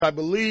I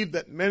believe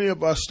that many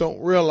of us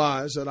don't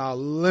realize that our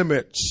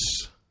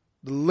limits,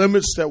 the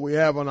limits that we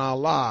have on our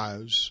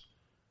lives,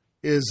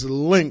 is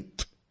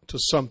linked to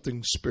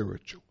something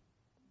spiritual.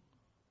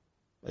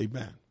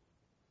 Amen.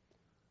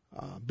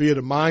 Be it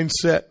a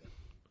mindset,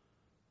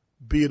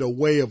 be it a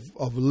way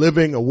of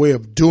living, a way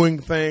of doing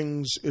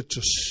things, it's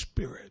a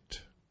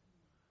spirit.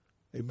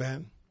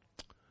 Amen.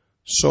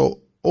 So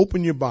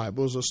open your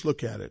Bibles. Let's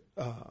look at it.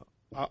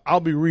 I'll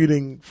be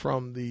reading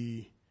from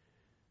the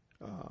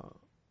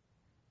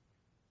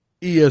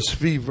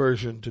ESV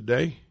version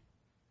today.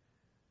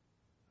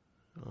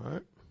 All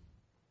right.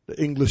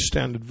 The English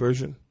Standard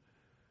Version.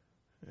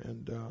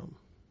 And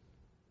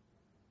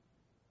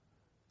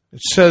it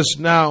says,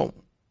 now,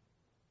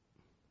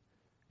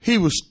 he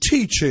was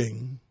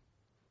teaching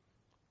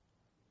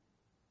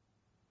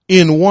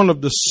in one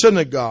of the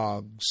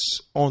synagogues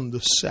on the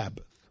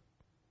Sabbath.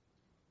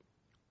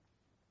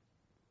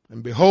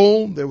 And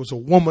behold, there was a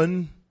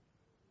woman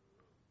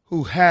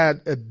who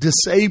had a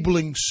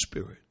disabling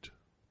spirit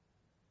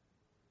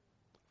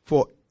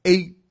for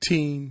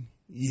 18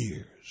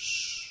 years.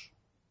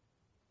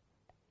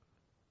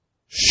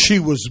 She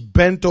was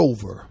bent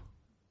over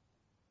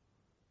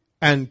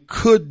and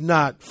could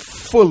not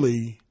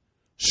fully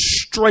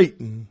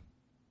straighten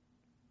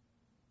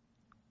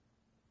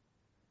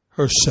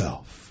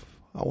herself.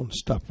 I want to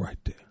stop right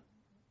there.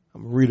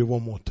 I'm going to read it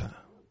one more time.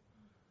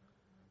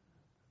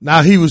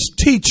 Now he was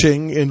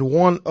teaching in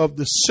one of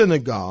the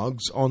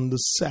synagogues on the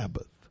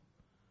Sabbath.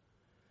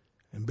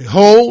 And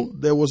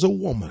behold, there was a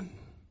woman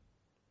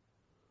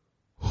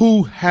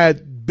who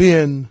had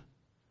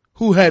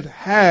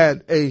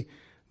had a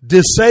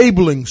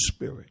disabling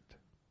spirit.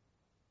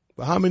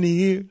 For how many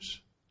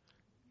years?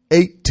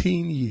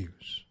 18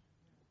 years.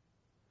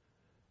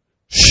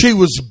 She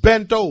was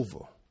bent over.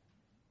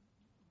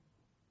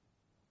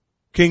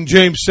 King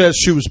James says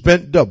she was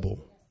bent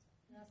double.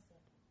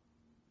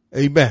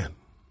 Amen.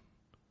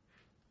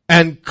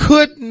 And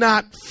could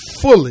not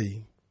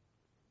fully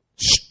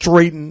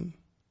straighten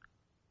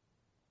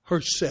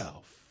herself.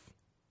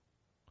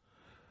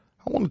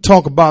 I want to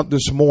talk about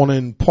this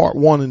morning, part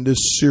one in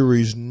this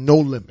series, No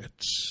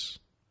Limits.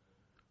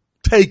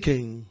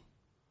 Taking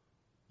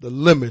the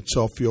limits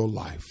off your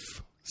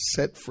life.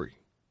 Set free.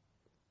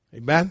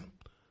 Amen.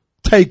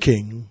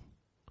 Taking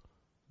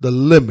the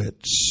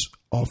limits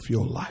off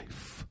your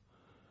life.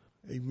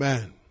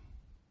 Amen.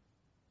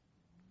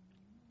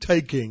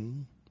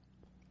 Taking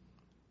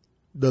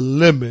the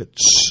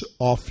limits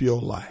off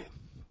your life.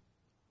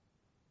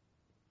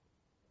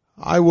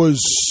 I was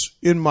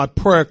in my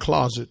prayer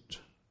closet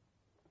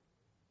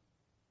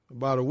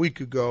about a week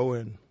ago,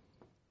 and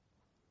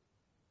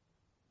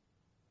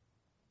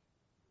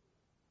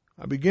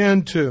I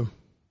began to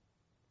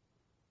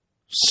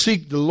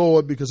seek the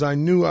Lord because I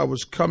knew I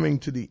was coming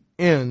to the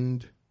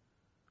end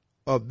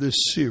of this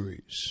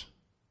series.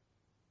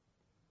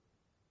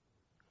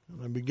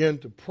 And I began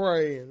to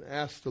pray and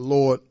ask the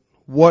Lord,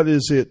 what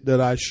is it that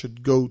I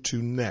should go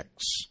to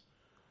next?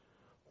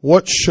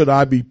 What should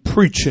I be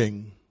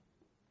preaching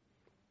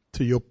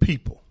to your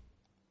people?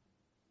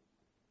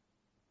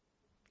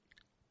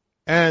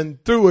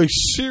 And through a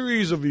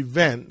series of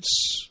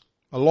events,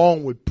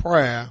 along with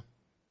prayer,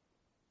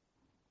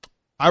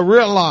 I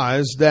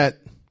realized that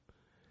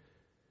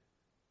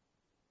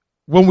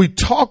when we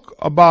talk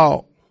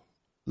about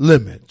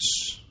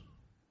limits,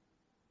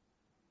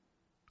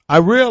 I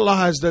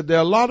realized that there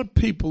are a lot of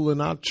people in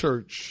our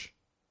church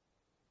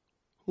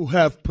who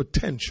have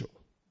potential,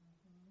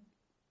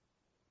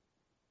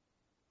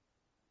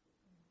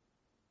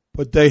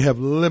 but they have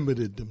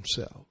limited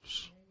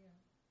themselves.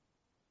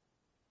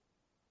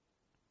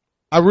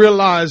 I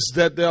realize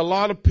that there are a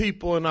lot of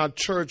people in our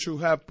church who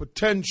have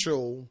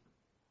potential,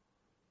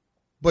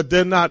 but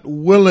they're not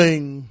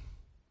willing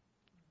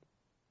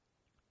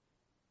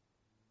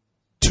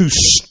to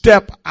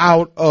step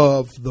out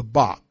of the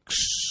box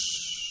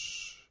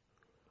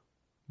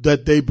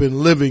that they've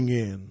been living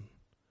in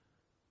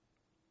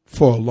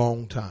for a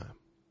long time.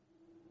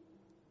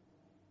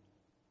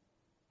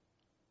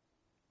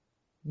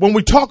 When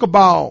we talk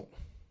about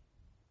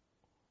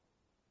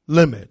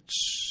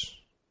limits,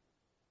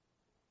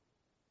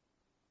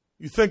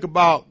 you think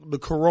about the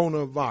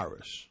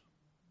coronavirus,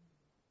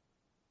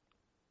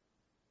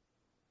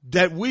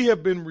 that we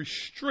have been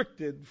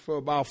restricted for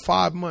about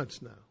 5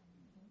 months now.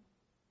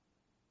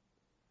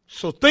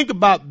 So think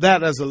about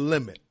that as a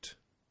limit.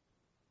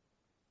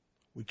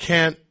 We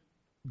can't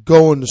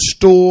go in the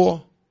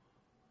store.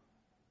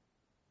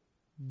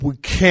 We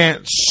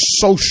can't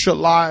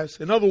socialize.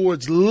 In other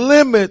words,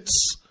 limits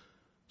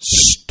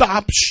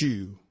stops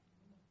you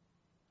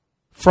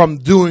from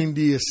doing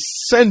the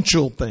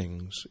essential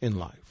things in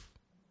life.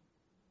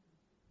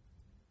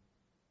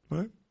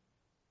 Right?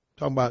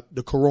 Talking about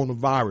the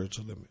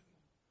coronavirus limit.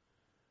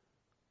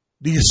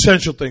 The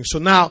essential things. So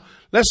now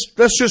let's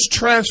just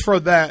transfer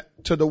that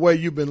to the way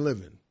you've been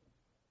living.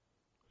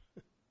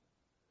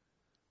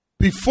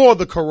 Before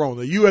the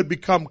corona, you had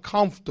become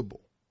comfortable.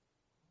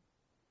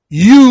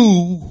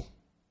 You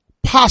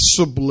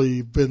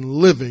possibly been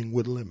living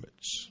with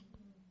limits.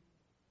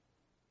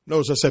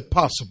 Notice I said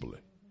possibly.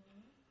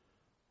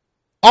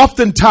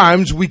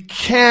 Oftentimes we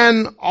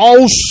can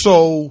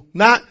also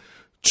not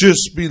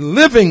just be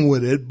living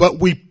with it, but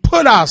we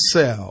put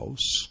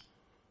ourselves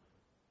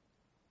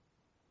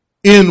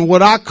in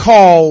what I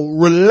call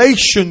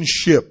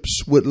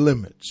relationships with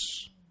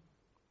limits,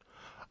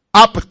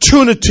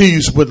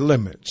 opportunities with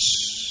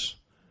limits.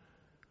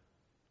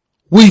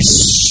 We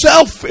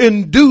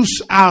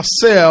self-induce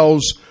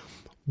ourselves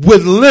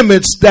with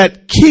limits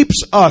that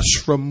keeps us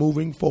from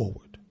moving forward.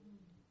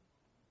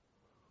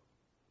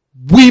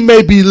 We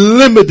may be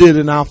limited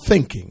in our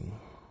thinking.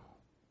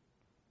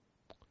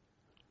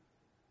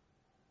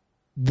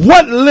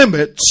 What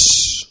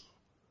limits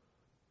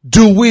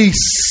do we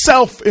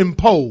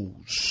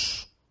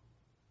self-impose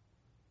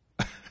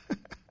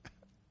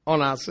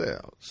on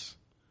ourselves?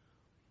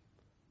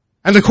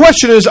 And the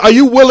question is, are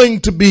you willing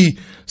to be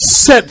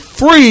set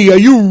free? Are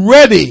you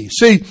ready?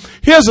 See,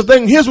 here's the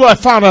thing. Here's what I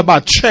found out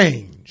about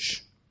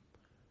change.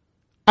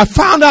 I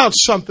found out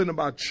something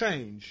about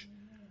change.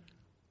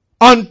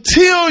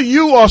 Until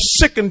you are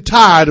sick and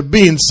tired of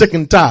being sick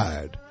and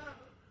tired,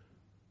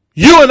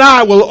 you and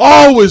I will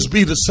always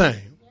be the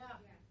same.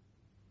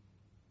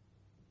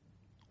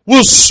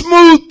 We'll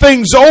smooth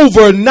things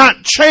over,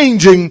 not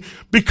changing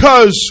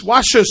because,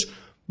 watch this,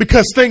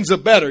 because things are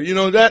better. You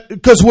know that?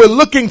 Because we're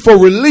looking for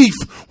relief,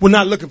 we're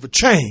not looking for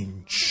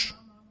change.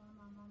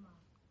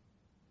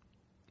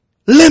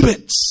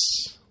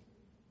 Limits.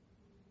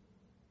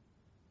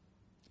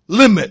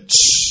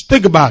 Limits.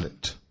 Think about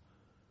it.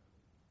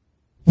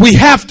 We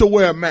have to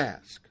wear a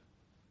mask.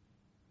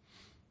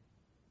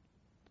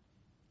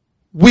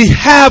 We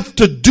have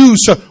to do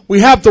so.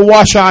 We have to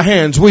wash our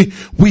hands. We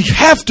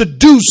have to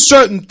do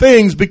certain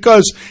things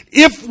because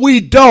if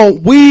we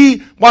don't,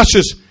 watch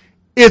this,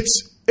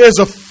 there's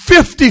a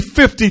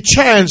 50-50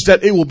 chance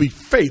that it will be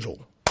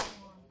fatal.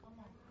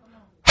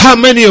 How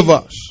many of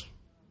us?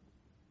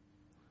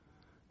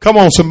 Come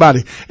on,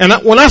 somebody. And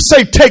when I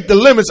say take the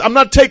limits, I'm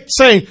not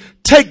saying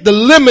take the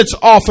limits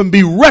off and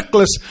be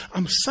reckless.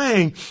 I'm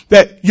saying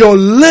that your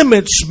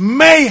limits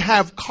may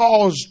have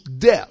caused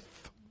death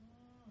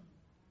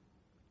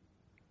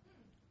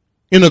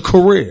in a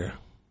career,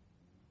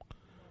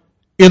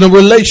 in a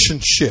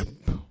relationship.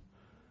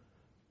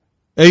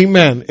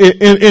 Amen.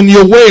 In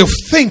your way of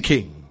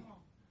thinking.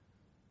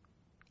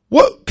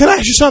 What? Can I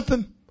ask you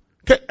something?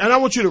 And I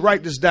want you to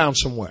write this down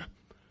somewhere.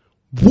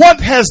 What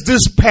has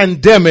this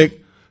pandemic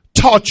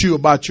taught you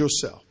about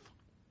yourself?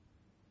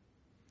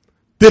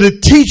 Did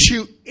it teach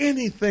you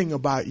anything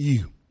about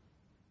you?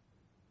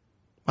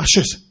 Watch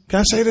this. Can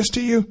I say this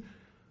to you?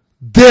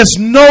 There's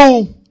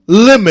no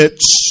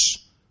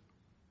limits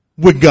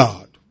with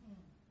God.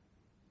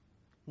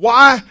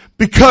 Why?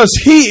 Because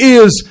He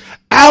is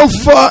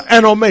Alpha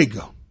and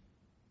Omega.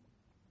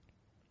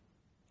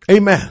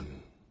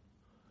 Amen.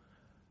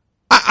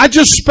 I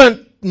just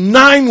spent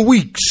 9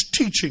 weeks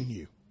teaching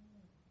you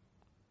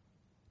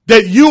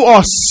that you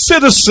are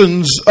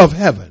citizens of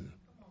heaven.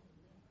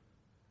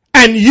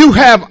 And you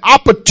have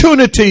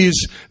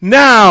opportunities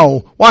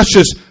now, watch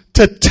this,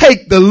 to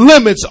take the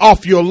limits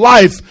off your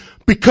life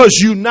because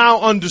you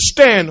now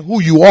understand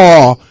who you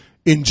are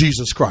in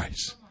Jesus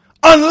Christ.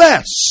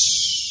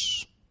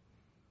 Unless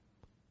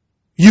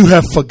you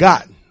have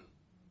forgotten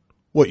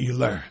what you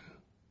learned.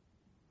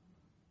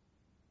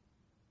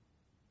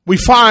 We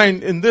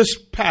find in this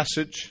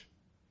passage,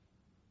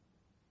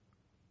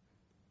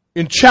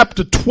 in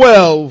chapter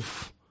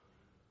 12,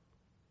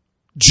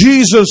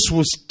 Jesus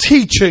was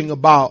teaching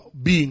about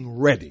being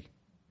ready.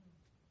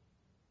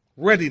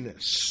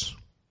 Readiness.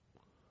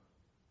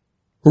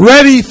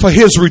 Ready for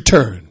His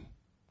return.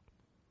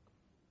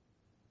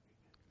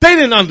 They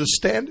didn't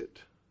understand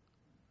it.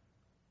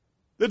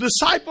 The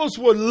disciples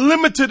were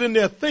limited in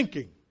their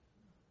thinking.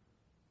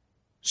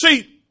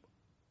 See,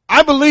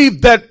 I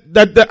believe that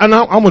and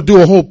I'm going to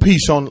do a whole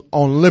piece on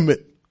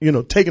limit,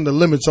 taking the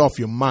limits off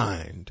your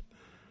mind.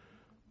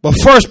 But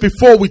first,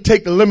 before we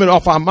take the limit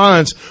off our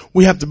minds,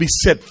 we have to be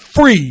set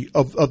free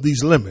of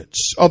these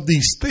limits, of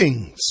these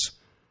things.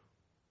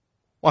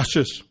 Watch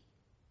this.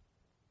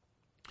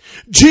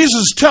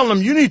 Jesus is telling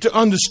them, you need to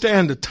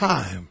understand the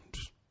times.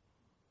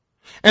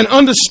 And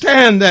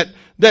understand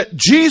that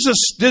Jesus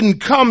didn't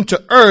come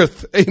to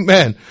earth,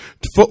 amen.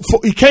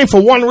 He came for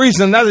one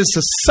reason, and that is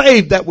to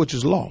save that which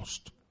is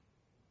lost.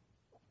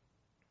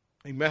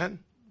 Amen.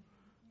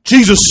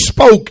 Jesus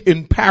spoke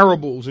in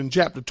parables in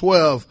chapter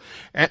 12.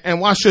 And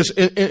watch this.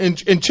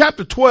 In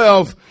chapter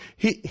 12,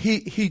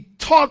 he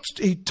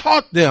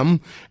taught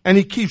them, and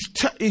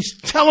he's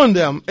telling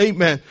them,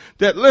 amen,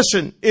 that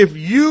listen, if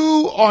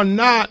you are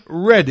not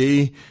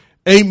ready,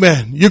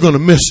 amen, you're going to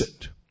miss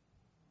it.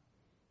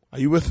 Are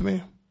you with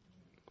me?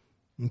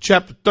 In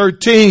chapter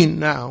 13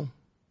 now,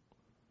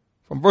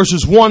 from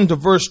verses 1 to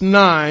verse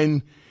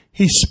 9,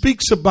 he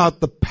speaks about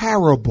the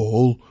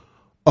parable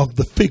of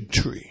the fig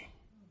tree.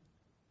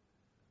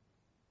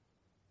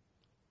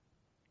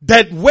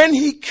 That when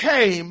he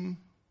came,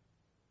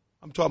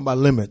 I'm talking about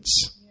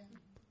limits.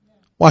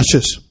 Watch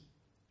this.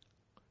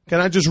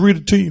 Can I just read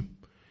it to you?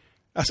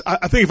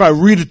 I think if I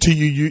read it to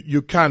you,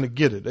 you kind of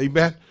get it.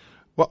 Amen.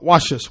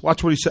 Watch this.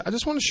 Watch what he said. I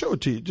just want to show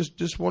it to you.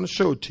 Just want to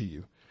show it to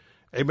you.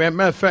 Amen.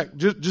 Matter of fact,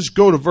 just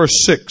go to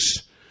verse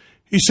 6.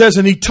 He says,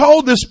 and he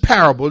told this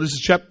parable, this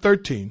is chapter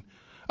 13.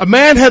 A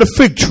man had a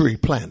fig tree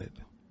planted.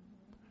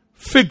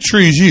 Fig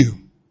tree is you.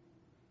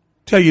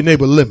 Tell your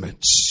neighbor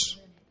limits.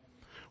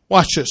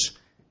 Watch this.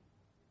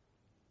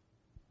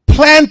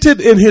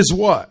 Planted in his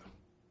what?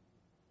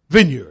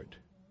 Vineyard.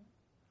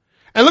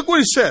 And look what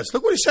he says.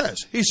 Look what he says.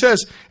 He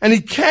says, and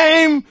he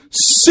came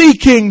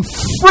seeking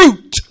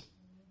fruit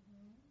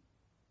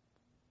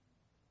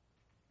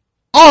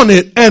on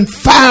it and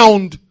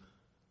found.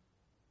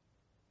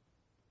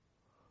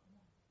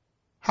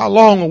 How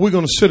long are we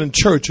going to sit in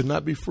church and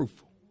not be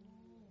fruitful?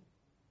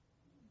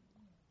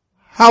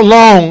 How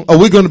long are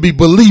we going to be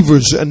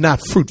believers and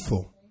not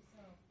fruitful?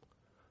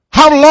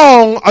 How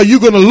long are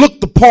you going to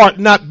look the part,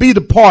 not be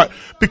the part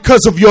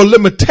because of your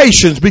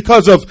limitations,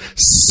 because of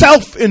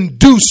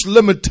self-induced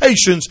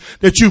limitations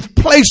that you've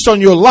placed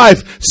on your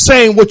life,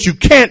 saying what you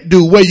can't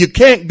do, where you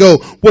can't go,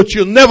 what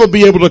you'll never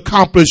be able to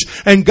accomplish.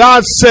 And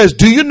God says,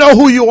 do you know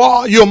who you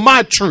are? You're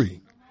my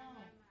tree.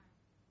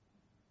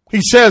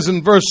 He says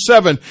in verse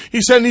 7,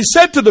 he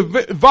said to the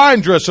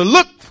vine dresser,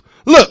 look,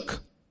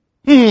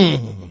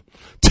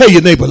 tell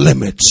your neighbor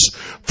limits.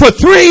 For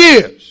 3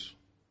 years.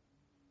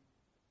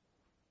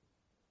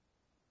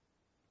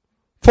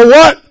 For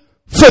what?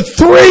 For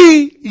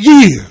 3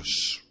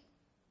 years.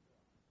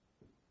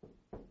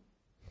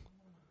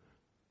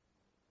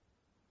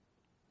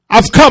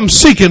 I've come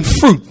seeking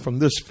fruit from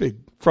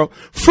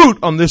fruit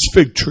on this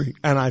fig tree,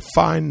 and I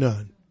find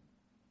none.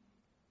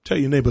 Tell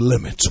your neighbor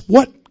limits.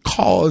 What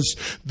caused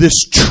this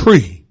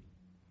tree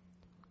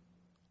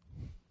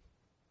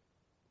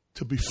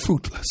to be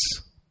fruitless?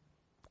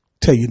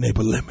 Tell your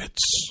neighbor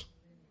limits.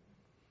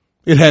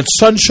 It had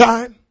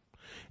sunshine.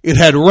 It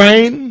had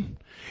rain.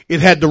 It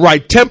had the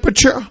right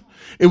temperature.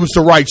 It was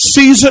the right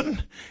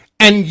season.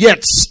 And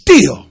yet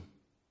still,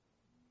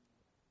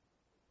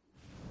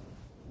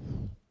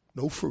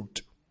 no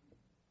fruit.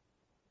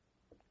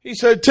 He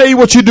said, tell you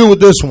what you do with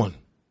this one.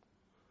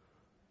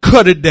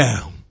 Cut it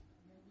down.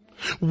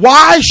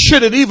 Why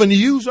should it even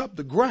use up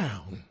the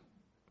ground?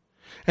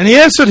 And he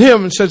answered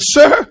him and said,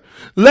 sir,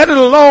 let it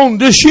alone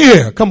this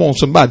year. Come on,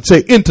 somebody say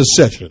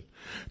intercession.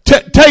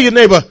 Tell your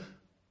neighbor,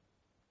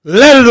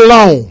 let it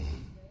alone.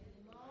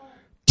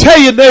 Tell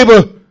your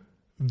neighbor,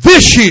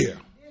 this year,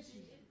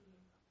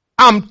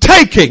 I'm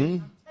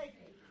taking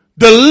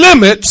the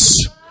limits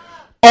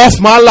off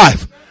my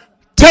life.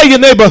 Tell your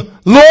neighbor,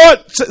 Lord,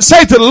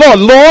 say to the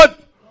Lord,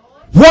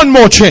 one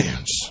more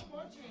chance.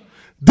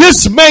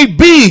 This may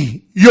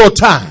be your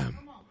time.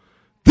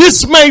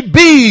 This may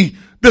be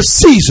the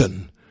season.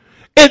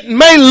 It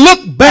may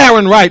look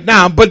barren right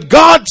now, but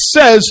God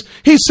says,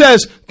 he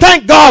says,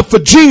 thank God for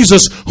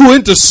Jesus who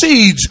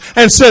intercedes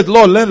and said,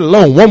 Lord, let it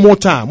alone one more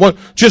time.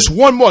 Just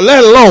one more,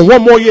 let it alone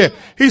one more year.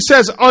 He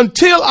says,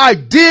 until I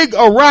dig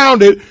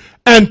around it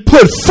and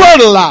put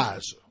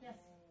fertilizer.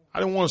 I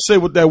don't want to say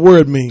what that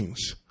word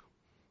means.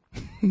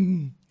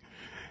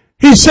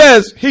 He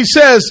says,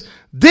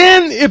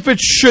 then if it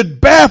should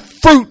bear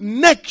fruit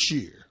next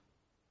year,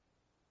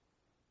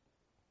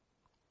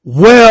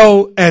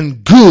 well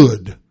and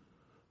good.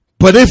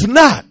 But if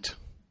not,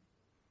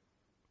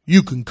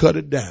 you can cut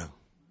it down.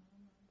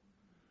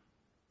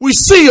 We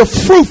see a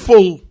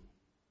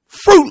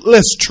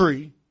fruitless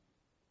tree,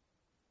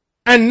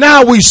 and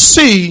now we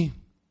see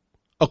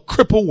a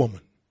crippled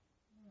woman.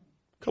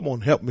 Come on,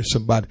 help me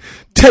somebody.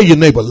 Tell your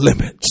neighbor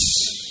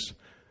limits.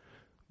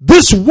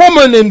 This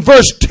woman in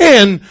verse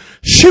 10,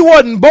 she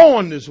wasn't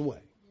born this way.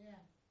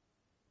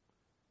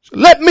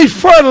 Let me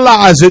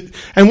fertilize it,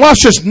 and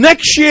watch this.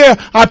 Next year,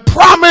 I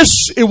promise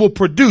it will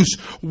produce.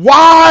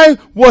 Why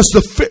was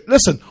the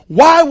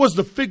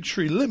fig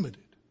tree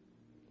limited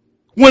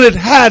when it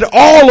had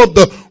all of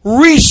the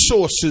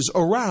resources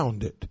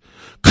around it?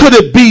 Could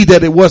it be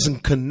that it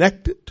wasn't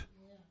connected?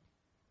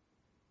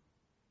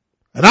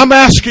 And I'm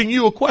asking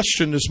you a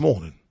question this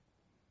morning.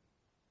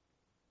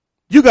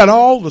 You got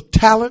all the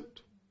talent.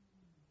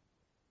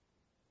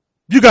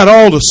 You got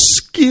all the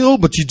skill,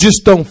 but you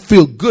just don't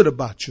feel good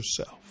about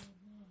yourself.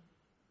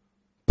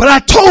 But I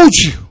told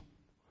you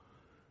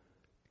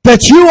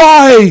that you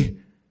are a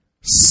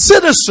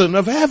citizen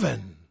of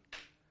heaven.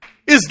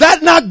 Is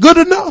that not good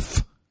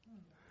enough?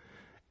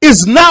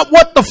 Is not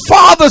what the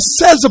Father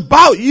says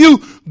about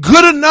you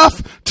good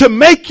enough to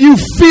make you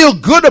feel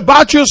good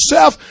about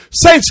yourself?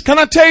 Saints, can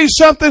I tell you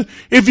something?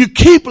 If you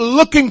keep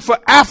looking for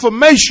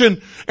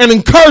affirmation and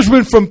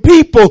encouragement from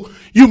people,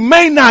 you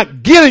may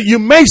not get it. You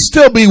may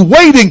still be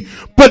waiting,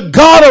 but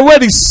God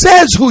already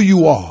says who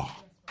you are.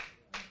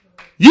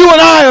 You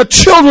and I are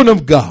children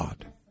of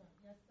God.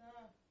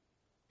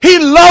 He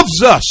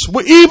loves us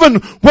even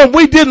when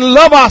we didn't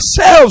love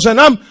ourselves. And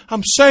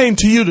I'm saying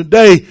to you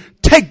today,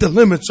 take the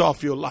limits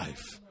off your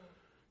life.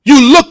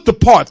 You looked the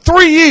part.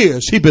 3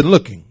 years he's been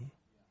looking.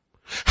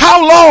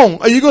 How long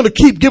are you going to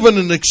keep giving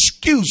an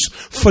excuse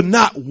for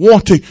not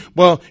wanting?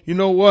 Well, you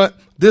know what?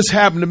 This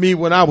happened to me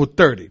when I was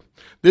 30.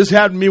 This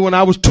happened to me when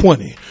I was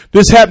 20.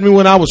 This happened to me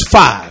when I was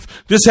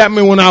 5. This happened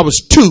to me when I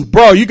was 2.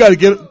 Bro, you got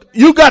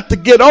to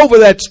get over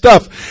that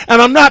stuff.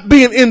 And I'm not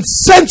being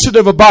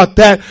insensitive about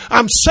that.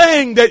 I'm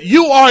saying that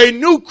you are a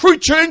new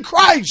creature in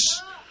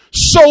Christ.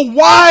 So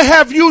why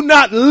have you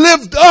not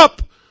lived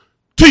up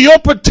to your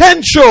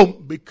potential?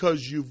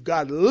 Because you've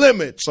got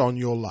limits on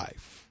your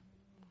life.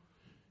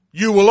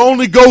 You will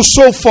only go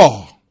so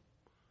far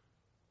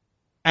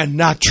and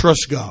not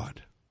trust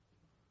God.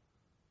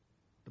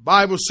 The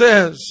Bible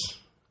says,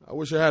 I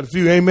wish I had a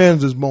few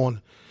amens this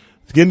morning.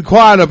 It's getting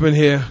quiet up in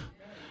here.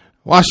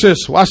 Watch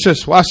this, watch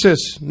this, watch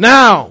this.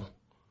 Now,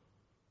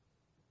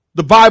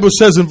 the Bible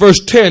says in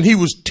verse 10, he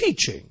was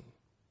teaching.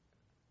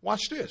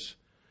 Watch this.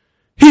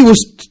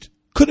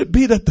 Could it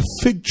be that the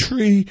fig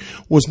tree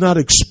was not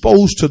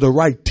exposed to the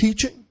right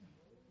teaching?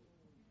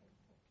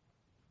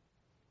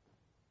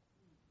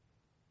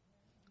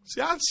 See,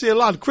 I see a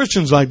lot of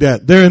Christians like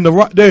that. They're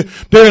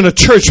in a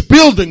church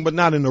building, but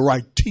not in the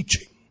right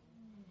teaching.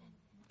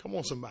 Come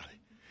on, somebody.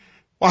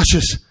 Watch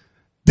this.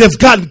 They've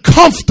gotten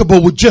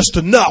comfortable with just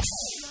enough.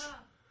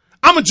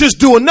 I'm going to just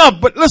do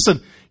enough. But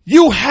listen,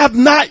 you have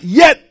not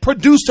yet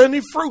produced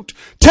any fruit.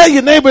 Tell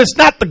your neighbor it's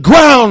not the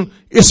ground,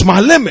 it's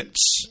my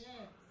limits.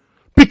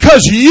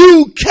 Because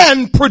you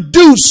can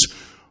produce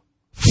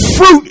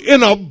fruit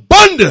in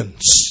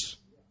abundance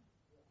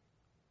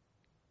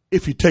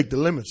if you take the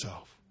limits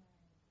off.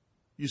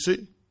 You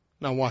see?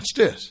 Now watch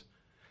this.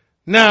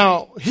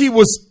 Now, he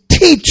was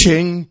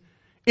teaching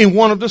in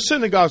one of the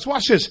synagogues.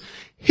 Watch this.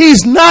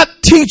 He's not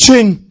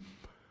teaching,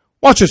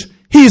 watch this.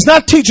 He's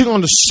not teaching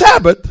on the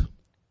Sabbath,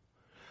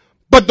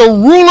 but the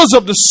rulers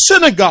of the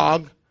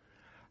synagogue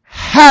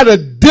had a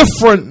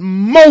different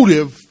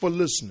motive for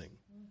listening.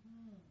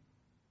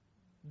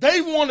 They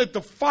wanted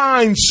to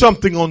find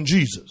something on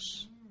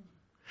Jesus.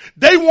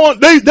 They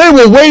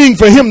were waiting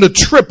for him to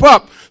trip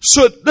up.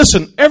 So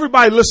listen,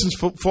 everybody listens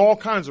for all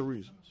kinds of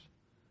reasons.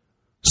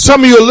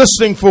 Some of you are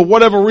listening for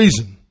whatever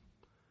reason.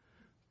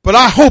 But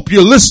I hope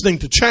you're listening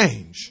to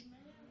change.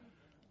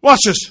 Watch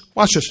this.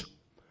 Watch this.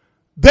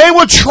 They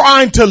were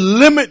trying to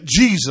limit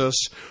Jesus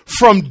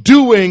from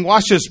doing,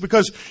 watch this,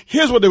 because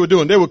here's what they were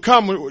doing. They would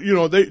come,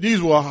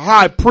 these were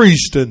high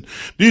priests and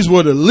these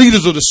were the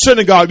leaders of the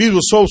synagogue. These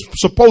were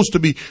supposed to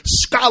be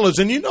scholars.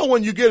 And you know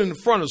when you get in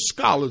front of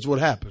scholars, what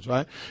happens,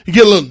 right? You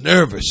get a little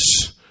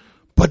nervous.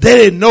 But they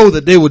didn't know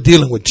that they were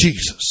dealing with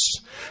Jesus.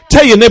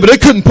 Tell your neighbor, they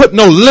couldn't put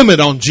no limit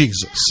on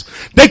Jesus.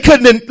 They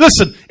couldn't,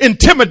 listen,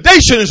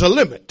 intimidation is a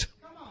limit.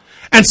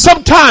 And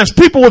sometimes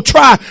people will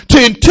try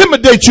to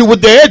intimidate you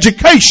with their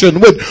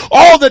education, with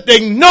all that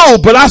they know.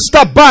 But I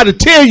stopped by to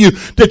tell you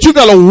that you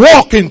got to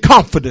walk in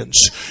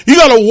confidence. You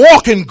got to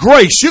walk in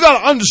grace. You got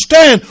to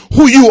understand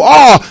who you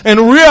are and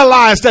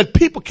realize that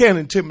people can't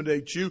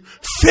intimidate you.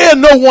 Fear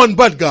no one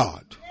but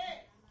God.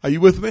 Are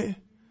you with me?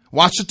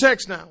 Watch the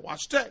text now.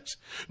 Watch the text.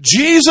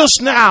 Jesus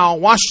now,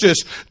 watch this.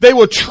 They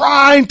were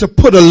trying to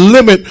put a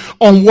limit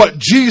on what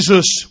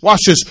Jesus,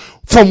 watch this,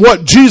 from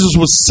what Jesus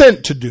was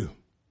sent to do.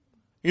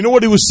 You know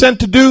what he was sent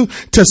to do?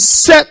 To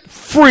set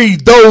free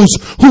those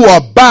who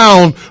are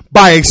bound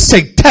by a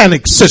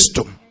satanic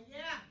system.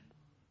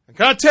 And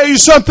can I tell you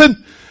something?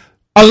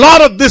 A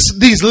lot of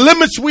these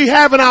limits we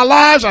have in our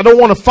lives, I don't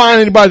want to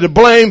find anybody to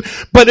blame,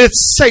 but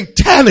it's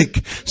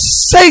satanic.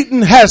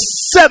 Satan has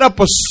set up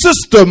a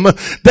system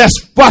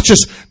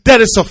that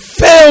is a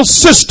failed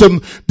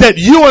system that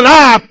you and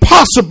I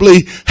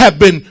possibly have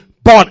been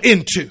bought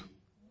into.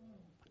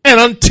 And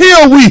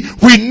until we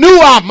renew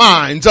our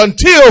minds,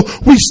 until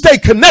we stay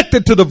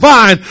connected to the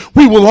vine,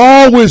 we will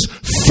always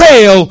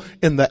fail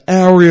in the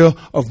area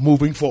of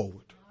moving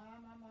forward.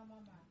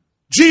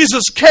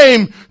 Jesus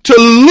came to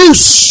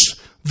loose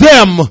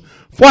them,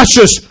 watch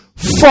this,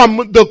 from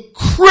the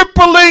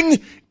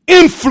crippling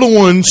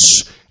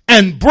influence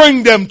and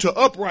bring them to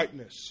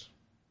uprightness.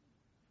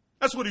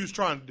 That's what he was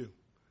trying to do.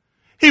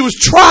 He was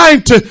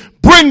trying to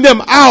bring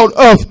them out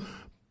of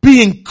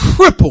being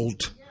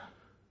crippled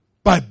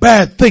by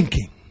bad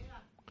thinking,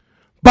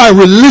 by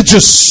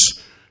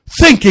religious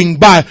thinking,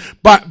 by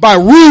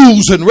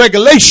rules and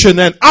regulation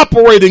and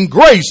operating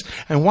grace.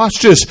 And watch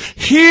this.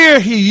 Here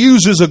he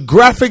uses a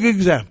graphic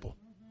example.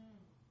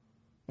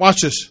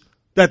 Watch this.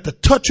 That the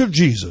touch of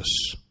Jesus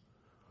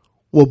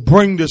will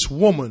bring this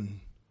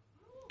woman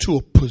to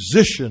a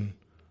position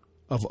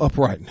of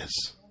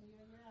uprightness,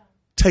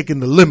 taking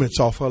the limits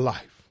off her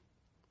life.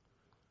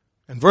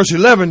 And verse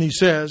 11 he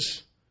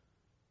says,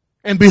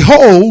 and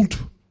behold,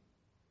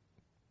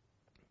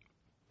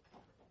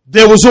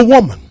 there was a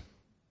woman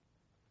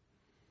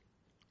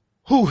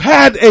who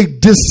had a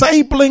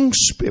disabling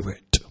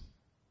spirit.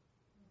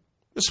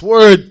 This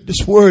word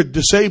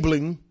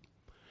disabling,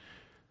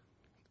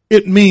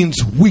 it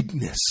means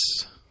weakness,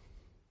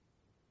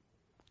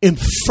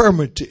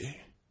 infirmity,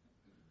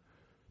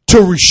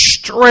 to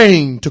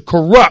restrain, to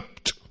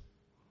corrupt.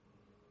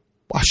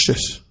 Watch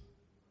this.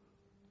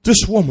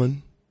 This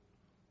woman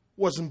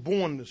wasn't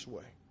born this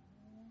way.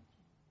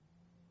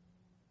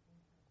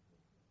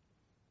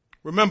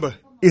 Remember,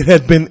 it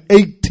had been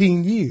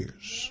 18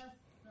 years.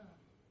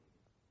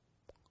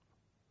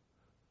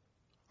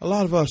 A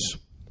lot of us,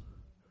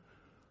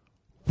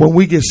 when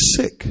we get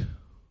sick,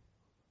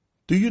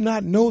 do you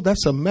not know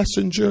that's a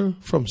messenger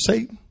from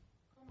Satan?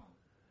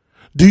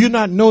 Do you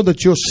not know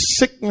that your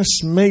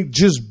sickness may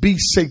just be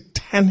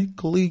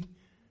satanically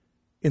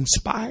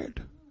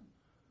inspired?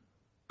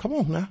 Come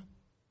on now.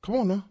 Come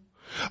on now.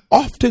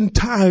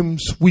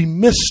 Oftentimes we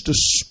miss the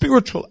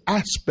spiritual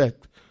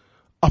aspect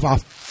of our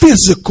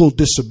physical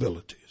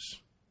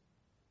disabilities.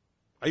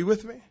 Are you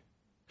with me?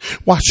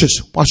 Watch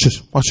this. Watch this.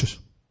 Watch this.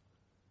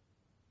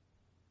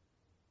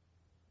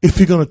 If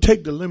you're going to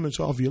take the limits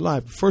off your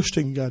life, the first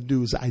thing you got to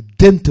do is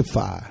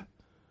identify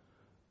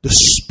the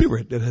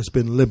spirit that has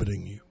been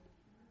limiting you.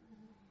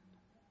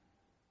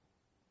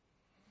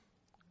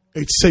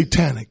 It's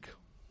satanic.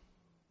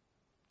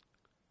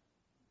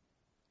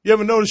 You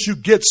ever notice you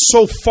get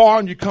so far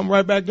and you come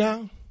right back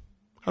down?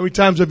 How many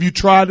times have you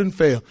tried and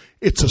failed?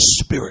 It's a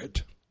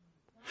spirit.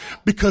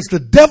 Because the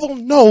devil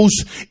knows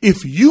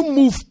if you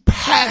move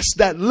past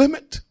that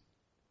limit,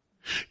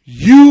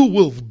 you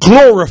will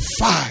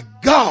glorify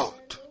God.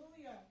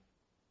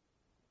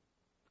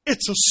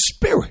 It's a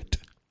spirit.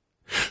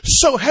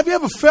 So have you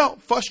ever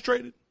felt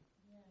frustrated?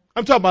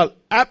 I'm talking about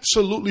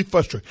absolutely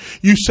frustrated.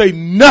 You say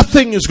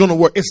nothing is going to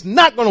work. It's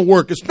not going to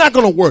work. It's not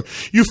going to work.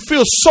 You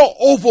feel so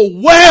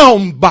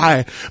overwhelmed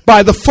by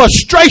the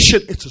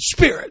frustration. It's a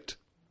spirit.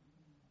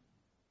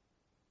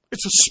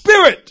 It's a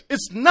spirit.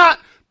 It's not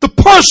the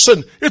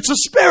person. It's a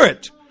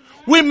spirit.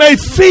 We may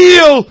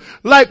feel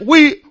like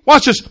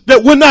watch this,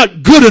 that we're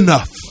not good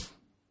enough.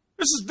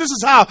 This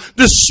is how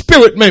this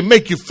spirit may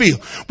make you feel.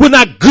 We're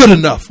not good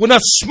enough. We're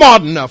not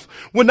smart enough.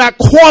 We're not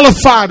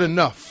qualified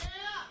enough.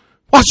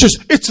 Watch this.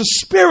 It's a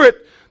spirit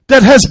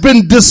that has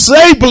been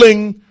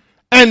disabling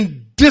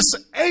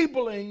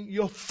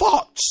your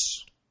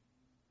thoughts.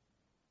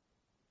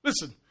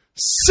 Listen,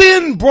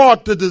 sin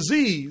brought the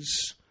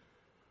disease,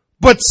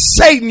 but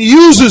Satan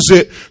uses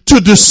it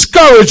to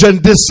discourage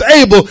and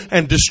disable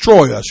and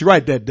destroy us. You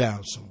write that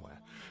down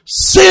somewhere.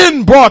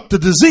 Sin brought the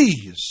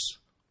disease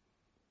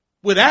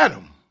with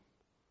Adam,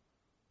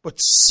 but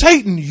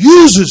Satan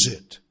uses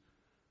it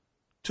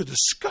to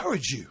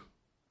discourage you,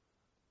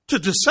 to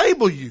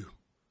disable you,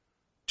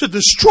 to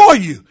destroy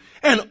you.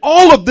 And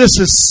all of this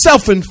is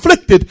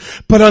self-inflicted,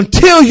 but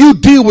until you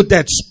deal with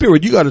that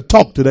spirit, you got to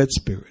talk to that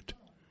spirit.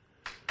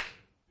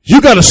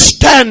 You got to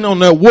stand on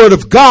that word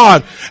of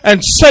God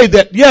and say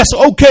that, yes,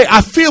 okay,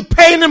 I feel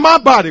pain in my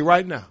body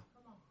right now.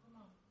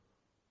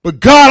 But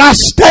God, I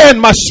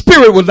stand, my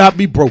spirit will not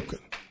be broken.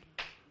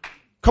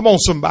 Come on,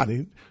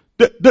 somebody.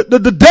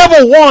 The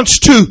devil wants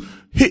to,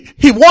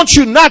 he wants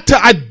you not to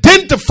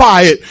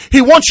identify it. He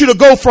wants you to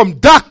go from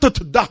doctor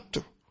to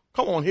doctor.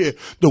 Come on here.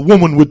 The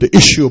woman with the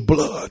issue of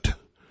blood.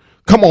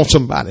 Come on,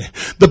 somebody.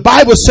 The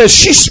Bible says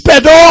she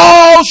spent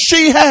all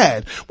she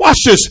had. Watch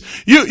this.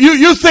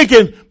 You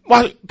thinking,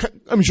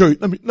 let me show you.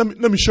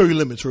 Let me show you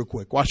limits real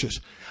quick. Watch this.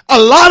 A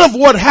lot of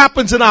what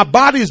happens in our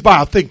body is by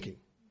our thinking.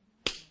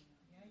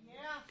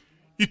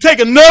 You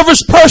take a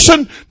nervous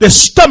person, their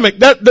stomach,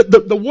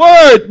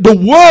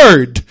 the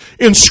word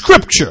in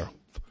scripture,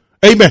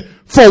 amen,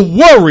 for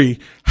worry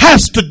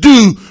has to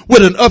do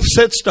with an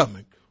upset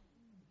stomach.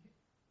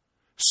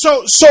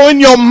 So in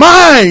your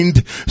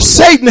mind,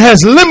 Satan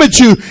has limited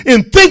you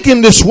in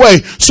thinking this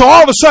way. So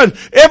all of a sudden,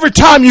 every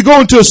time you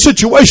go into a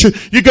situation,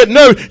 you get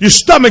nervous, your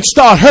stomach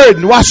start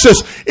hurting. Watch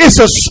this. It's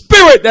a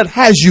spirit that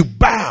has you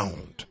bound.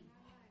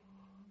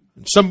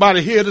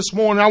 Somebody here this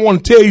morning, I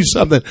want to tell you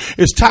something.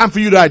 It's time for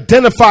you to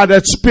identify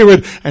that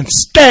spirit and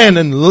stand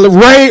and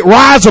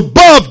rise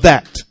above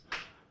that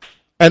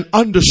and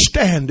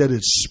understand that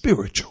it's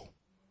spiritual.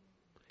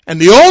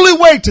 And the only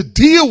way to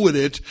deal with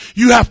it,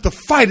 you have to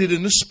fight it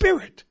in the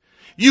spirit.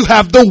 You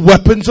have the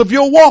weapons of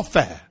your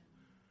warfare.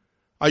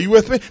 Are you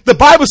with me? The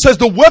Bible says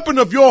the weapon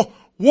of your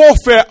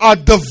warfare are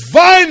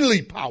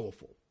divinely powerful.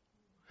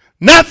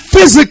 Not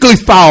physically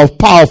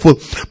powerful,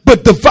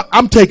 but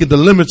I'm taking the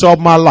limits off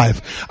my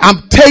life.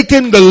 I'm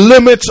taking the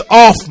limits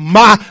off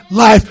my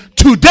life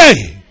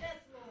today.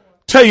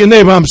 Tell your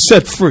neighbor I'm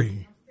set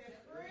free.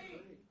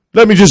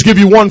 Let me just give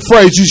you one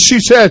phrase. She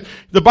said,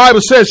 the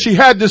Bible says she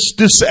had this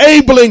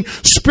disabling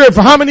spirit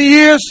for how many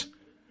years?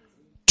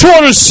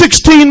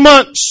 216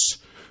 months,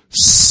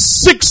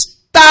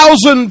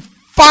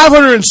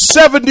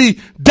 6,570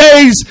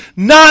 days,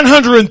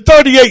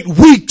 938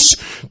 weeks.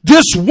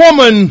 This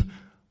woman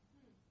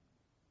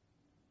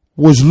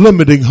was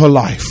limiting her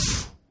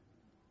life.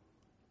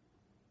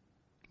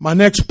 My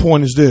next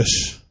point is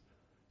this.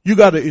 You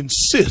got to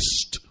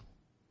insist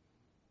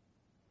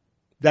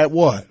that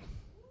what?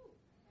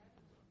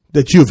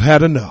 That you've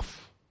had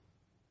enough.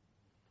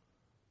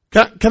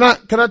 Can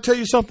I tell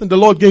you something? The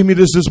Lord gave me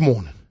this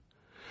morning.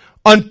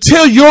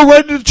 Until you're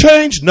ready to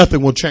change,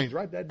 nothing will change.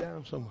 Write that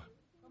down somewhere.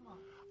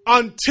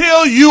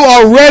 Until you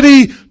are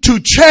ready to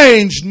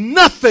change,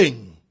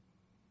 nothing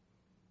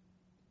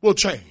will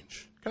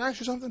change. Can I ask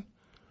you something?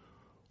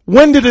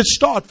 When did it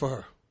start for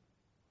her?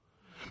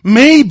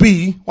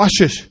 Maybe, watch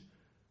this.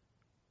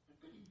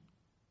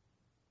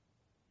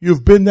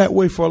 You've been that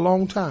way for a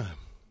long time.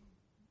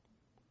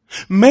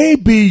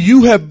 Maybe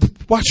you have,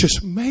 watch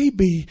this,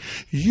 maybe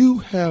you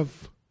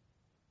have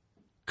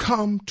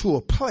come to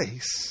a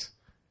place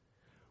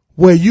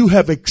where you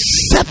have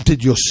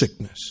accepted your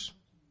sickness,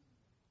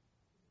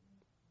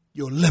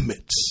 your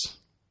limits.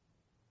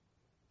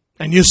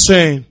 And you're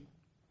saying,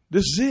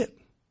 this is it.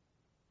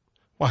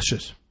 Watch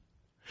this.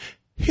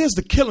 Here's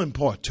the killing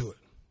part to it.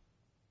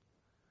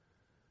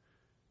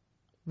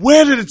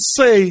 Where did it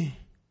say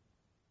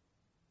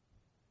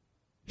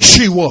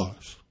she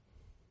was?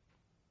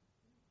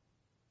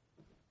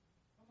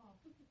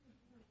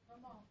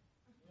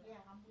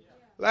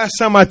 Last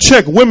time I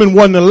checked, women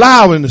wasn't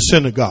allowed in the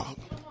synagogue.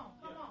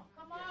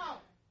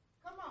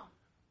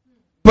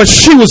 But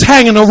she was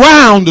hanging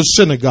around the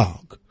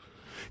synagogue.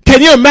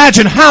 Can you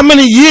imagine how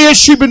many years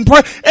she been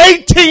praying?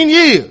 18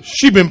 years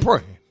she been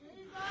praying.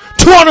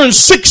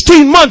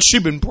 216 months she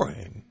been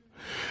praying.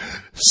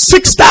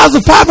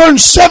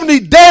 6,570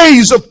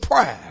 days of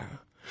prayer.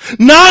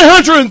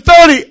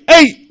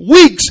 938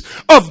 weeks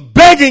of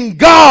begging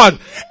God.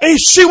 And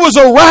she was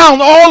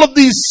around all of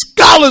these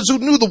scholars who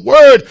knew the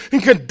word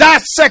and could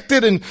dissect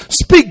it and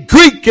speak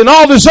Greek and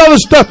all this other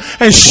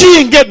stuff. And she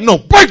ain't getting no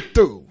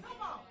breakthrough.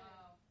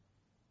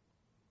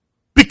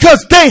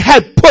 Because they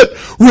had put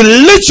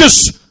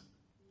religious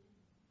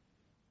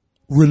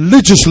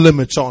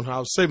limits on her. I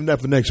was saving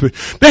that for next week.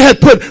 They had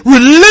put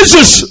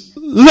religious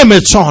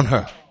limits on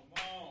her.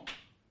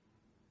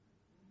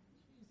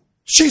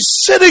 She's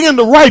sitting in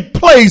the right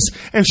place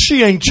and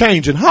she ain't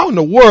changing. How in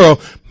the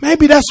world?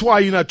 Maybe that's why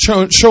you're not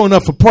showing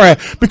up for prayer,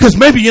 because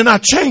maybe you're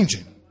not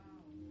changing.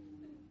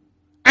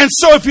 And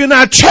so if you're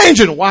not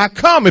changing, why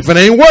come if it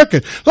ain't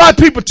working? A lot of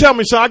people tell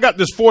me, so I got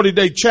this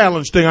 40-day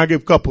challenge thing I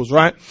give couples,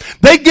 right?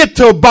 They get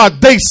to about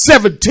day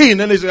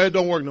 17 and they say, it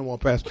don't work no more,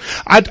 Pastor.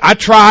 I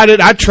tried it.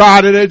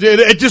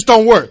 It just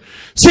don't work.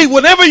 See,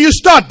 whenever you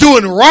start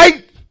doing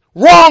right,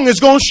 wrong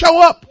is going to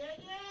show up.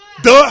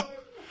 Duh.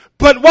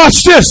 But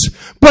watch this.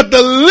 But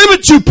the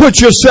limit you put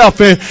yourself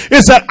in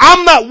is that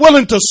I'm not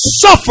willing to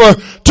suffer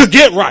to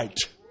get right.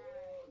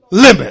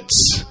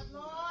 Limits.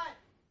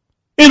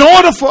 In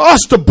order for us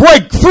to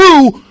break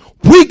through,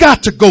 we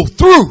got to go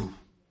through.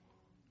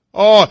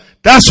 Oh,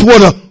 that's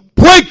what a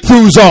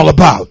breakthrough's all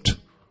about.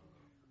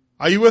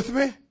 Are you with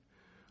me?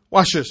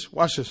 Watch this.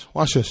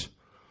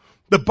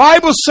 The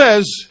Bible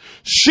says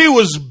she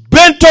was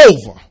bent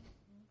over.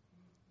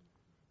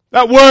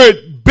 That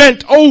word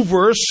bent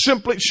over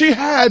simply, she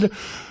had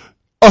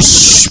a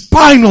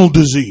spinal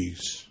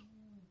disease.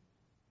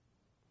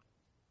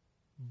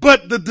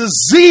 But the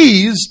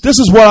disease, this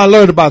is what I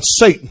learned about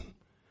Satan.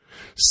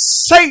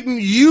 Satan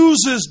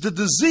uses the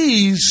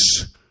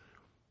disease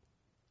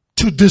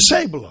to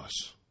disable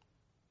us.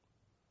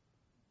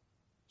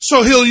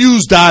 So he'll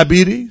use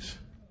diabetes.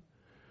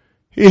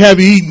 He'll have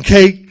you eating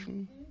cake,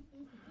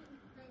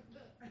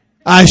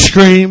 ice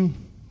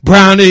cream,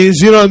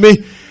 brownies, you know what I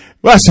mean?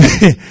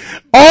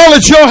 All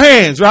at your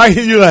hands, right?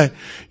 You're like,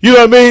 you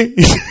know what I mean?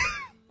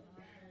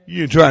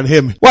 You're trying to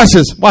hit me. Watch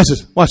this.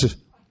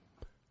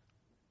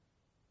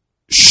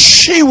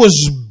 She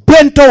was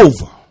bent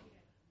over.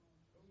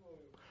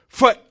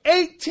 For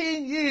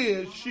 18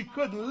 years, she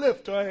couldn't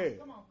lift her head.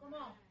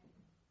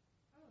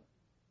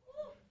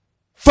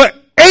 For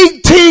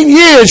 18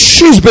 years,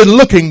 she's been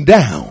looking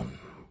down.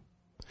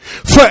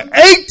 For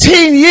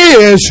 18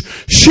 years,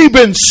 she's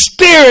been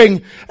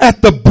staring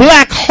at the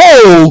black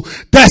hole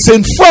that's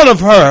in front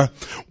of her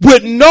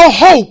with no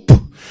hope.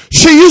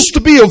 She used to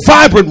be a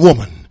vibrant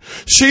woman.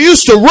 She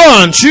used to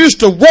run. She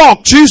used to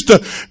walk. She used to,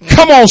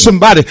 come on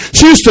somebody.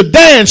 She used to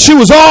dance. She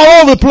was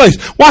all over the place.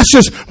 Watch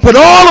this. But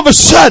all of a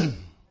sudden,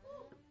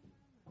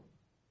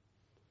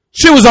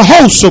 she was a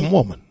wholesome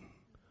woman.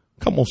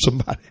 Come on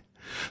somebody.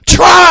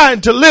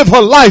 Trying to live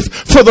her life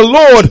for the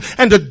Lord,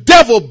 and the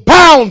devil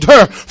bound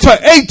her for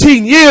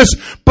 18 years,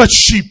 but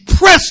she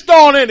pressed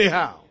on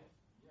anyhow.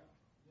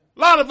 A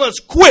lot of us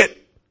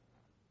quit.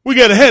 We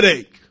get a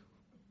headache.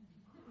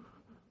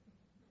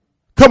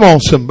 Come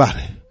on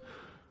somebody.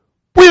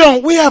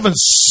 We haven't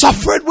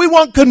suffered. We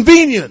want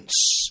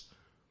convenience.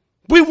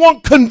 We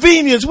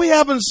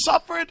haven't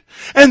suffered.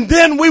 And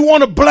then we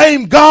want to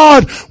blame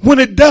God when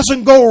it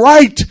doesn't go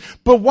right.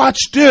 But watch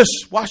this.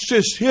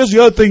 Here's the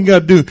other thing you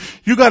got to do.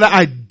 You got to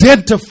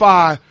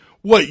identify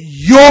what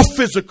your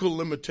physical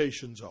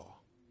limitations are.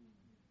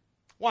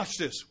 Watch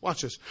this.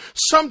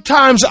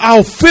 Sometimes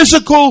our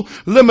physical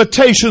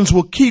limitations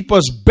will keep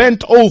us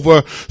bent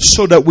over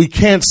so that we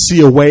can't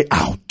see a way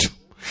out.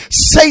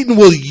 Satan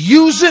will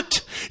use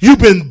it. You've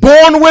been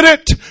born with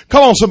it.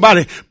 Come on,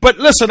 somebody. But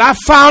listen, I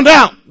found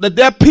out that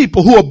there are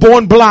people who are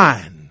born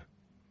blind.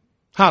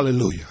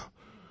 Hallelujah.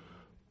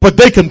 But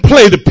they can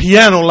play the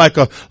piano like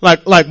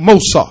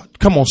Mozart.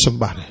 Come on,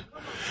 somebody.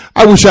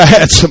 I wish I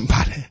had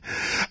somebody.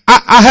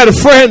 I had a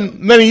friend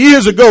many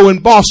years ago in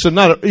Boston.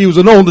 He was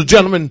an older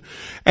gentleman,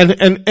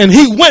 and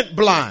he went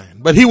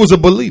blind, but he was a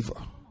believer.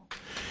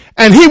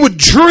 And he would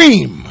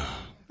dream.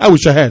 I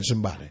wish I had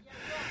somebody.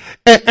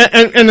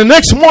 And the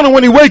next morning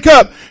when he wake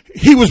up,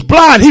 he was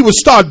blind. He would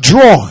start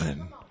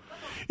drawing.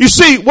 You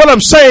see, what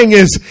I'm saying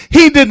is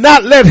he did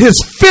not let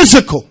his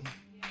physical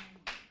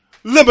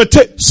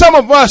Some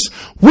of us,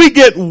 we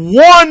get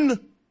one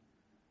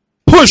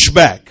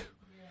pushback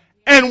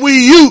and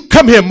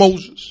come here,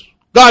 Moses.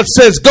 God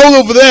says, go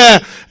over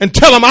there and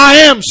tell him I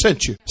am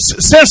sent you.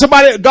 Send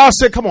somebody. God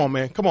said, come on,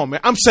 man.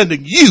 I'm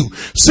sending you.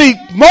 See,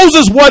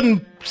 Moses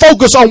wasn't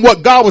focused on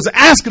what God was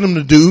asking him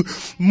to do.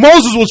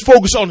 Moses was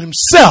focused on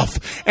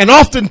himself and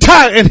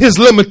oftentimes in his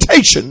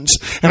limitations.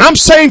 And I'm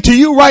saying to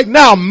you right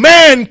now,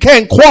 man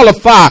can't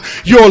qualify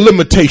your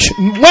limitation.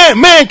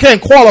 Man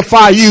can't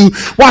qualify you.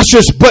 Watch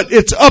this. But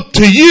it's up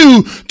to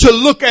you to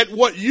look at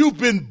what you've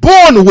been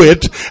born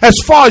with as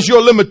far as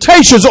your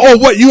limitations or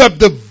what you have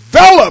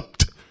developed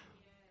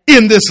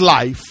in this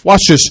life.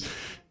 Watch this.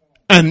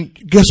 And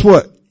guess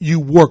what? You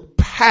work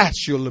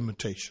past your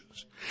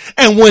limitations.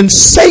 And when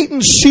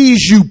Satan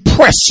sees you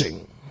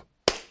pressing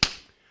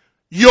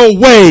your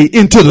way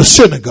into the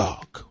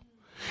synagogue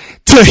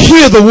to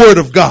hear the word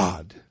of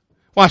God,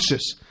 watch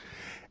this.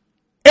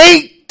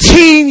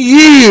 18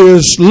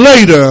 years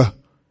later,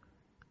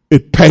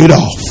 it paid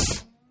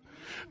off.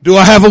 Do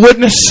I have a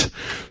witness?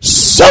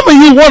 Some of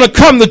you want to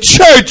come to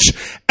church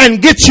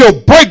and get your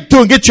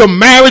breakthrough and get your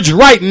marriage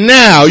right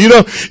now. You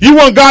know, you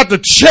want God to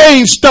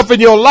change stuff in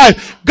your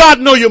life.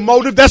 God know your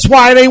motive. That's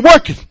why it ain't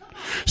working.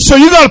 So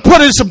you got to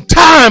put in some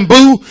time,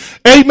 boo.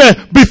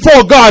 Amen.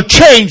 Before God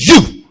change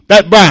you.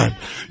 That Brian.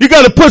 You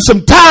got to put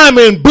some time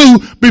in, boo,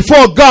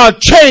 before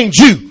God change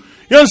you.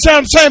 You understand what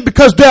I'm saying?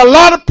 Because there are a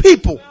lot of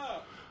people,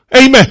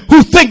 amen,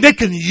 who think they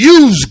can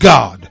use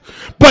God.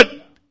 But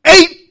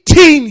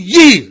 18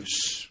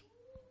 years.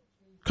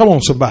 Come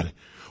on, somebody.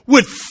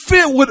 With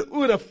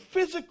a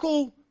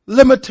physical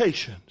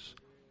limitations.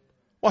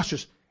 Watch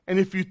this. And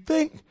if you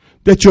think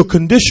that your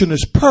condition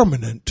is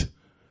permanent,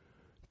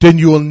 then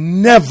you will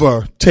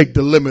never take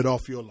the limit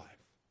off your life.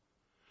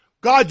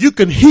 God, you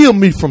can heal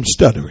me from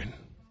stuttering.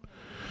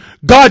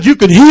 God, you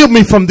can heal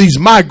me from these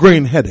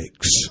migraine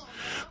headaches.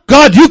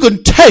 God, you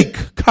can take,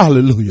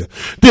 hallelujah,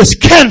 this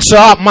cancer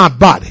out my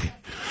body.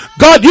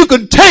 God, you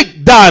can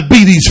take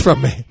diabetes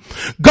from me.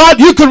 God,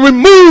 you can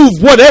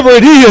remove whatever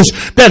it is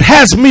that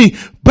has me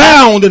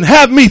bound and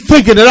have me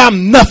thinking that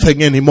I'm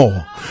nothing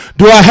anymore.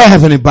 Do I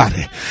have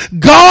anybody?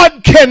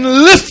 God can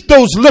lift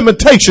those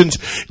limitations.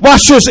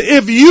 Watch this.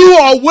 If you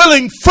are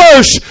willing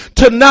first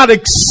to not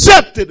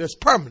accept it as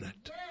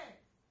permanent.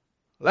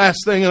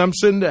 Last thing, and I'm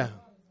sitting down.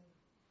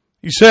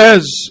 He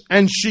says,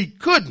 and she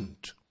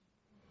couldn't.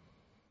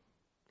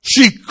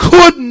 She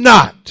could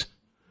not.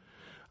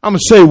 I'm going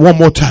to say it one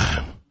more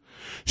time.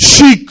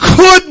 She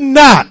could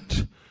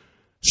not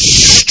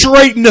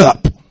straighten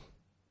up.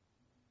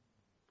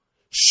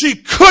 She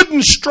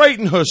couldn't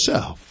straighten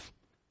herself.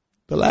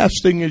 The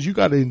last thing is you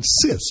got to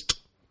insist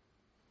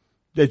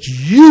that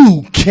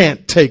you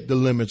can't take the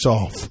limits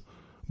off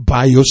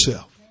by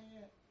yourself.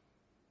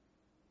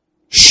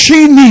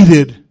 She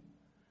needed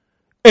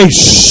a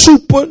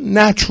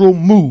supernatural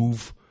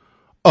move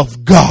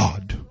of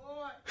God.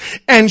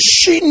 And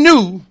she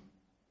knew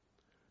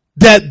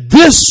that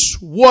this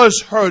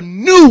was her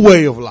new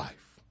way of life.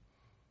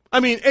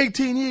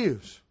 18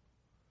 years.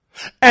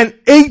 And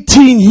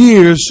 18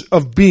 years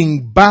of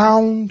being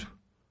bound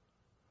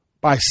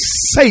by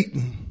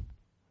Satan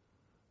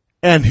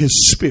and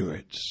his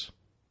spirits.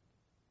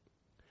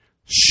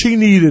 She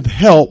needed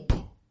help,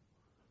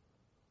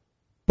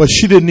 but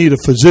she didn't need a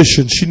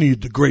physician. She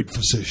needed the great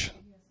physician.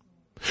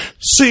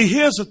 See,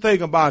 here's the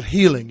thing about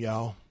healing,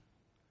 y'all.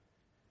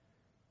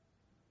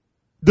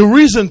 The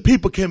reason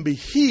people can be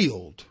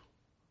healed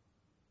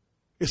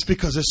is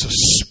because it's a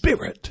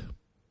spirit.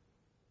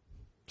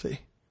 See?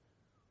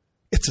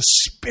 It's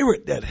a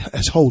spirit that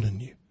is holding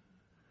you.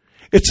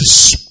 It's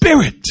a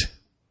spirit.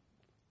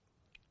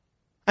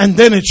 And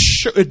then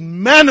it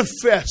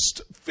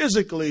manifests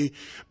physically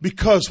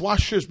because,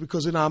 watch this,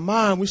 because in our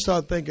mind we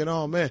start thinking,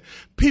 oh man,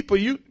 people,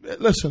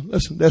 listen,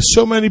 there's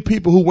so many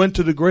people who went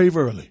to the grave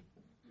early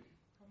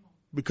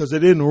because they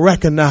didn't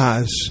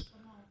recognize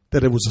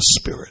that it was a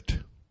spirit.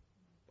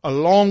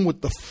 Along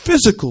with the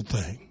physical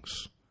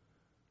things,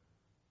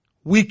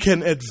 we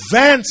can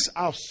advance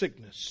our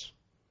sickness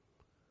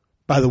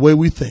by the way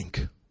we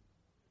think.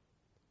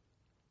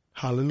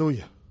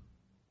 Hallelujah.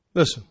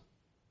 Listen.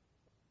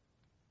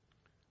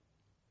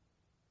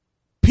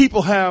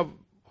 People have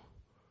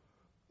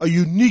a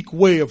unique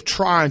way of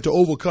trying to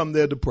overcome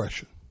their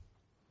depression.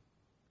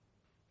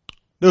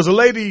 There's a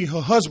lady,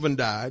 her husband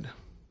died,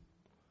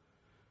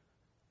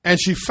 and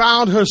she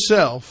found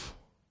herself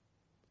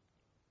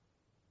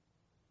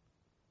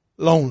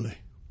lonely.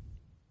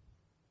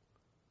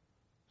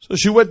 So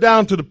she went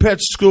down to the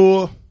pet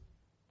store.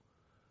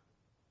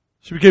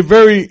 She became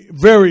very,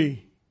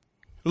 very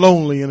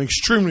lonely and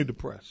extremely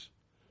depressed.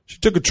 She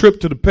took a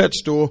trip to the pet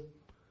store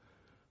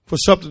for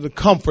something to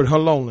comfort her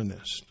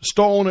loneliness. The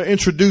store owner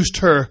introduced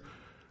her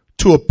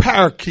to a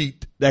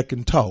parakeet that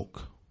can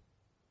talk.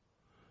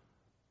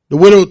 The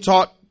widow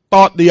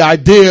thought the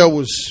idea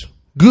was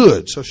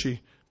good, so she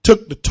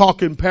took the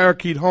talking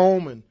parakeet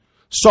home and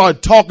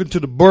started talking to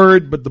the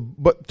bird, but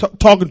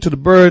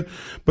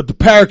the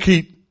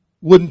parakeet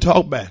wouldn't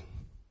talk back.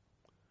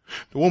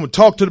 The woman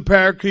talked to the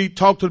parakeet.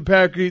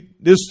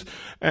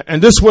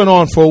 This went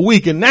on for a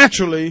week. And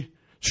naturally,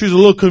 she was a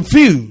little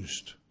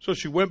confused. So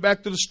she went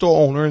back to the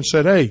store owner and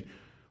said, hey,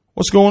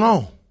 what's going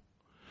on?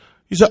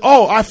 He said,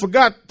 oh, I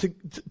forgot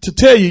to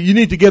tell you, you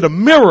need to get a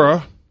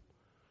mirror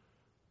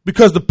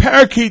because the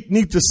parakeet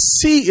needs to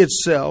see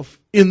itself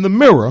in the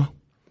mirror.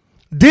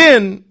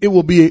 Then it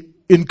will be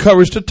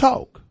encouraged to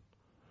talk.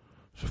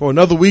 So for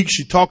another week,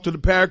 she talked to the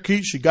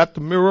parakeet. She got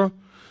the mirror.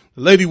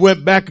 The lady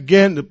went back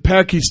again. The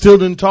parakeet still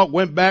didn't talk,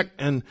 went back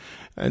and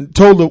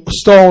told the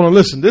store owner,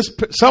 listen,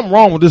 something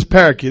wrong with this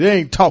parakeet. It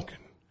ain't talking.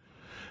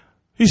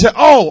 He said,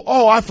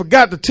 oh, I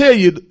forgot to tell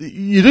you,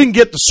 you didn't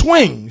get the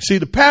swing. See,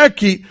 the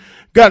parakeet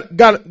got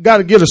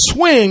to get a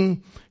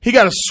swing. He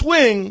got a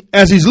swing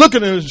as he's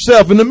looking at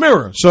himself in the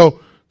mirror.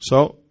 So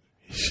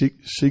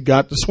she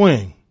got the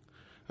swing.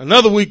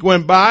 Another week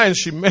went by and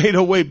she made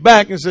her way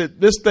back and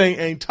said, this thing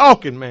ain't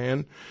talking,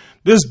 man.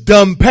 This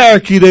dumb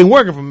parakeet ain't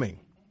working for me.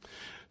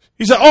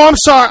 He said, oh, I'm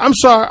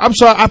sorry.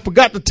 I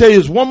forgot to tell you,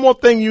 there's one more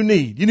thing you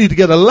need. You need to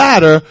get a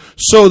ladder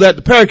so that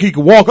the parakeet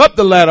can walk up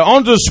the ladder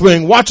onto the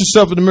swing, watch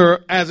itself in the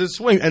mirror as it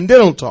swings, and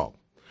then it'll talk.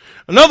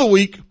 Another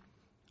week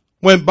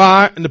went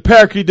by and the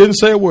parakeet didn't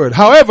say a word.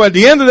 However, at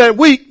the end of that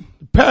week,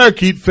 the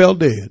parakeet fell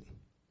dead.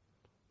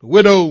 The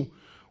widow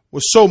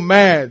was so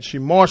mad, she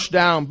marched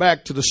down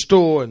back to the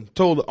store and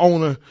told the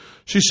owner,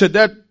 she said,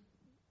 that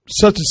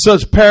such and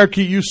such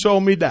parakeet you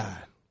sold me died.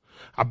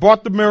 I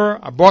bought the mirror,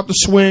 I bought the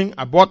swing,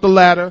 I bought the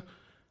ladder,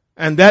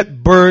 and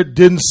that bird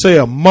didn't say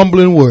a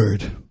mumbling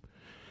word.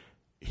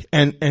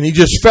 And he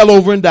just fell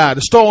over and died.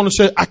 The store owner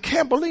said, I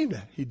can't believe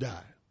that he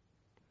died.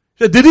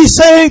 He said, did he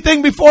say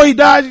anything before he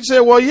died? He said,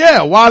 well,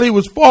 yeah, while he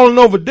was falling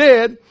over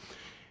dead,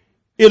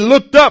 it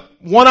looked up,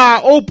 one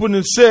eye open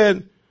and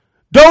said,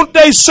 don't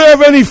they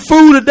serve any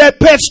food at that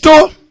pet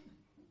store?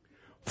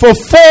 For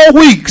 4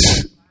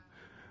 weeks,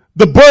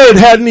 the bird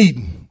hadn't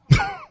eaten.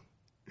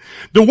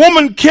 The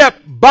woman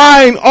kept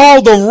buying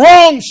all the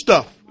wrong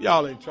stuff.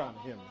 Y'all ain't trying to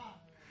hear me.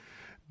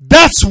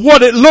 That's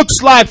what it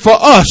looks like for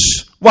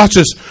us. Watch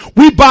this.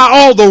 We buy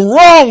all the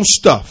wrong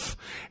stuff,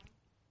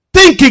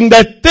 thinking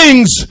that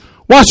things,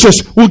 watch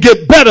this, will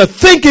get better,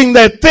 thinking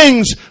that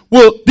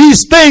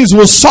these things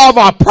will solve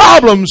our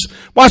problems.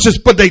 Watch this,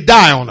 but they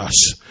die on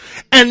us.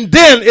 And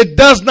then it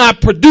does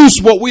not produce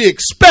what we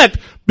expect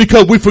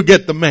because we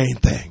forget the main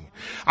thing.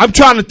 I'm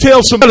trying to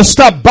tell somebody to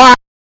stop buying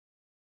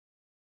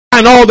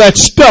all that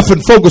stuff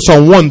and focus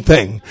on one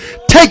thing.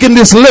 Taking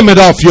this limit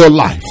off your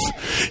life.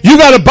 You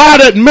got to buy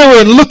that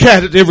mirror and look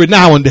at it every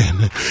now and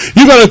then.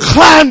 You got to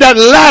climb that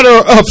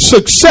ladder of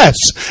success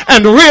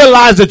and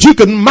realize that you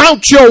can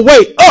mount your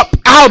way up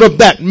out of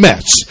that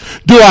mess.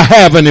 Do I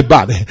have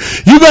anybody?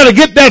 You got to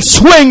get that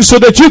swing so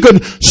that you can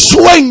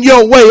swing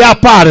your way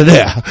up out of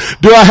there.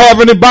 Do I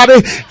have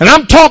anybody? And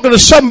I'm talking to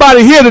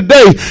somebody here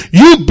today.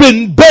 You've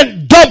been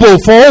bent double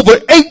for over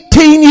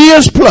 18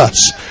 years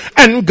plus.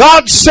 And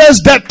God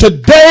says that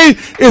today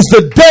is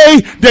the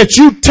day that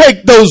you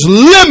take those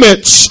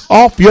limits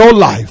off your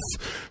life.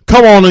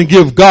 Come on and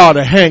give God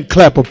a hand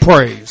clap of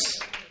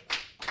praise.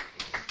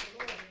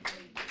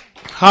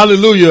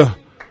 Hallelujah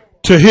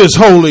to his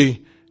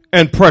holy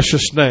and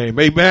precious name.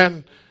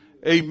 Amen.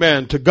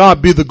 Amen. To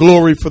God be the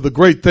glory for the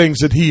great things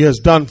that he has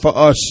done for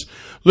us.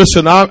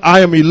 Listen, I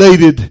am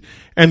elated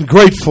and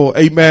grateful,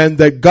 amen,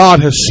 that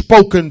God has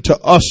spoken to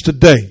us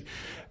today.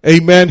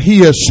 Amen. He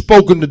has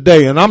spoken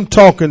today, and I'm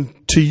talking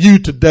to you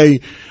today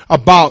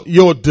about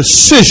your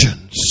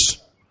decisions.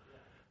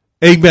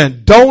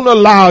 Amen. Don't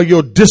allow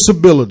your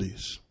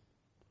disabilities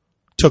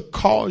to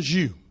cause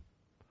you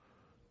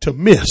to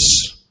miss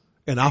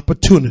an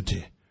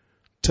opportunity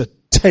to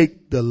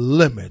take the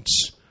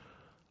limits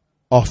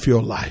off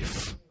your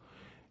life.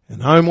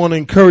 And I want to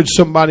encourage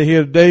somebody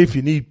here today. If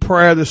you need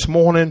prayer this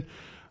morning,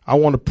 I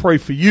want to pray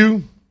for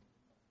you.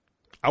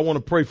 I want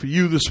to pray for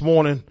you this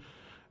morning.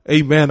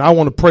 Amen. I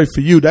want to pray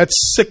for you. That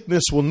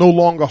sickness will no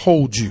longer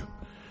hold you.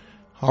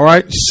 All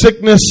right.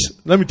 Sickness.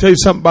 Let me tell you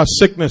something about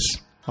sickness.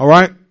 All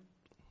right.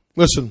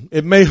 Listen,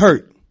 it may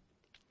hurt.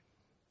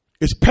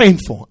 It's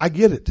painful. I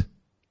get it.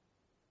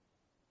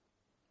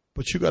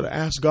 But you got to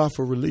ask God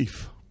for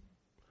relief.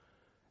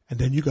 And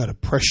then you got to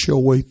press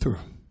your way through.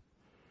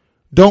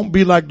 Don't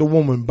be like the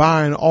woman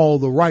buying all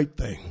the right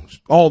things,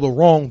 all the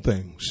wrong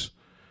things,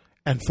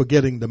 and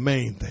forgetting the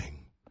main thing.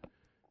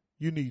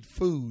 You need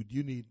food.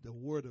 You need the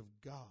word of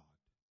God.